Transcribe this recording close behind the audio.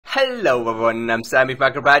Hello everyone, I'm Sammy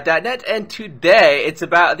from GameGuardian.net, and today it's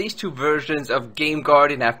about these two versions of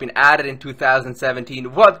GameGuardian have been added in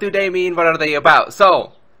 2017. What do they mean? What are they about?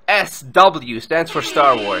 So, SW stands for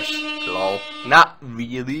Star Wars. Lol. Not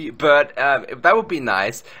really, but that would be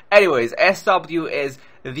nice. Anyways, SW is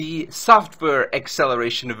the software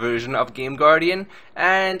acceleration version of GameGuardian,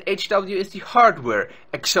 and HW is the hardware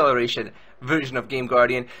acceleration version of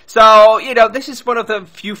GameGuardian. So, you know, this is one of the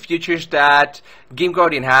few features that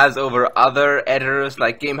GameGuardian has over other editors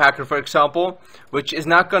like GameHacker, for example, which is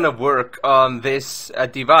not going to work on this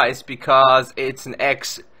device because it's an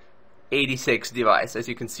x86 device. As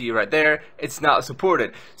you can see right there, it's not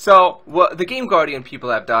supported. So what the GameGuardian people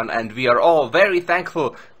have done, and we are all very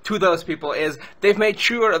thankful to those people, is they've made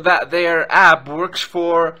sure that their app works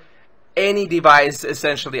for any device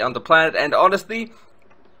essentially on the planet. And honestly,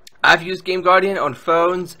 I've used GameGuardian on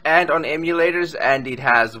phones and on emulators, and it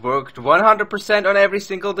has worked 100% on every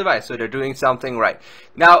single device, so they're doing something right.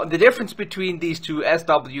 Now, the difference between these two,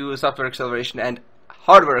 SW, software acceleration, and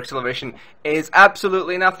hardware acceleration, is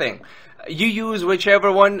absolutely nothing. You use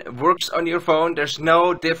whichever one works on your phone. There's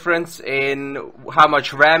no difference in how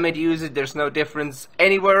much RAM it uses. There's no difference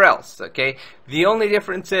anywhere else, okay? The only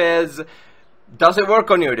difference is, does it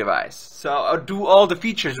work on your device? So, do all the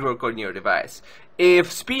features work on your device?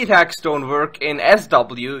 If speed hacks don't work in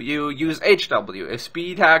SW, you use HW. If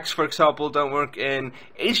speed hacks, for example, don't work in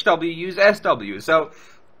HW, you use SW. So,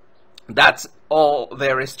 that's all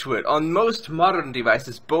there is to it. On most modern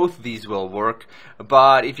devices, both these will work,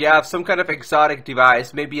 but if you have some kind of exotic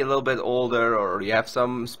device, maybe a little bit older, or you have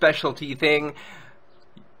some specialty thing,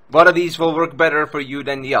 one of these will work better for you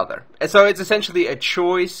than the other. And so it's essentially a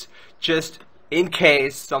choice, just in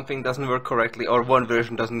case something doesn't work correctly or one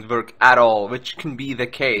version doesn't work at all, which can be the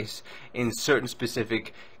case in certain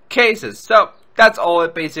specific cases. So that's all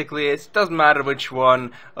it basically is. It doesn't matter which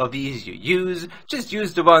one of these you use, just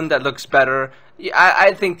use the one that looks better.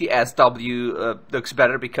 I think the SW looks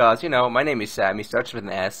better because, you know, my name is Sammy, starts with an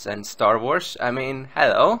S, and Star Wars, I mean,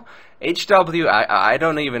 hello. HW, I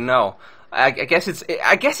don't even know. I guess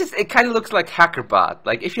it kind of looks like HackerBot.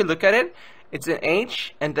 Like, if you look at it, it's an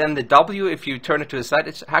H, and then the W, if you turn it to the side,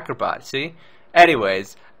 it's HackerBot, see?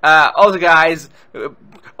 Anyways, also guys,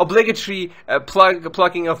 obligatory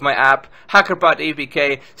plugging of my app, HackerBot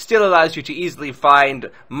APK, still allows you to easily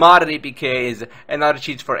find modded APKs and other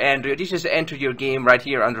cheats for Android. You just enter your game right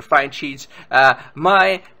here under Find Cheats,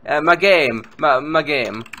 my game, mod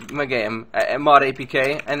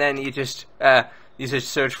APK, and then you just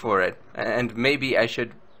search for it. And maybe I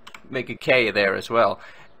should make a K there as well.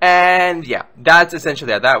 And yeah, that's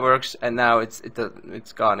essentially how that works. And now it's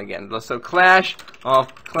gone again. So Clash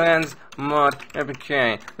of Clans mod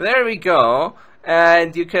APK. There we go.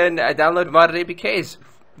 And you can download modded APKs.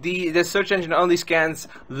 The search engine only scans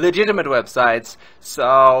legitimate websites,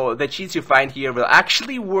 so the cheats you find here will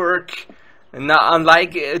actually work. Not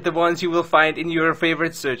unlike the ones you will find in your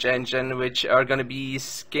favorite search engine, which are gonna be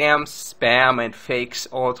scams, spam, and fakes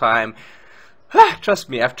all the time. Trust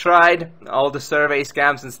me, I've tried all the survey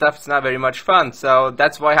scams and stuff. It's not very much fun. So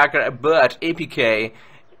that's why HackerBot APK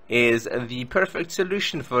is the perfect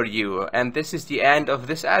solution for you. And this is the end of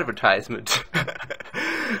this advertisement.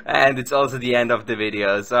 And it's also the end of the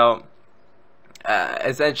video. So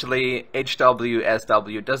essentially, HW,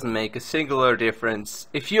 SW doesn't make a singular difference.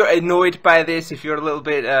 If you're annoyed by this, if you're a little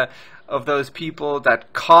bit of those people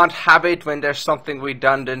that can't have it when there's something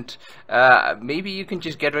redundant, maybe you can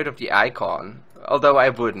just get rid of the icon. Although I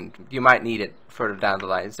wouldn't. You might need it further down the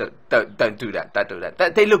line. So don't do that. Don't do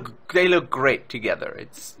that. They look great together.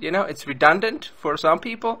 It's, you know, it's redundant for some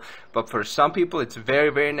people, but for some people it's very,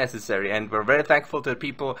 very necessary. And we're very thankful to the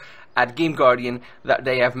people at GameGuardian that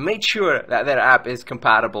they have made sure that their app is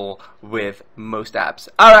compatible with most apps.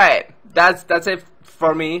 All right, that's it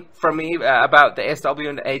for me about the SW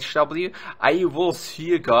and the HW. I will see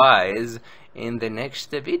you guys in the next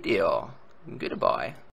video. Goodbye.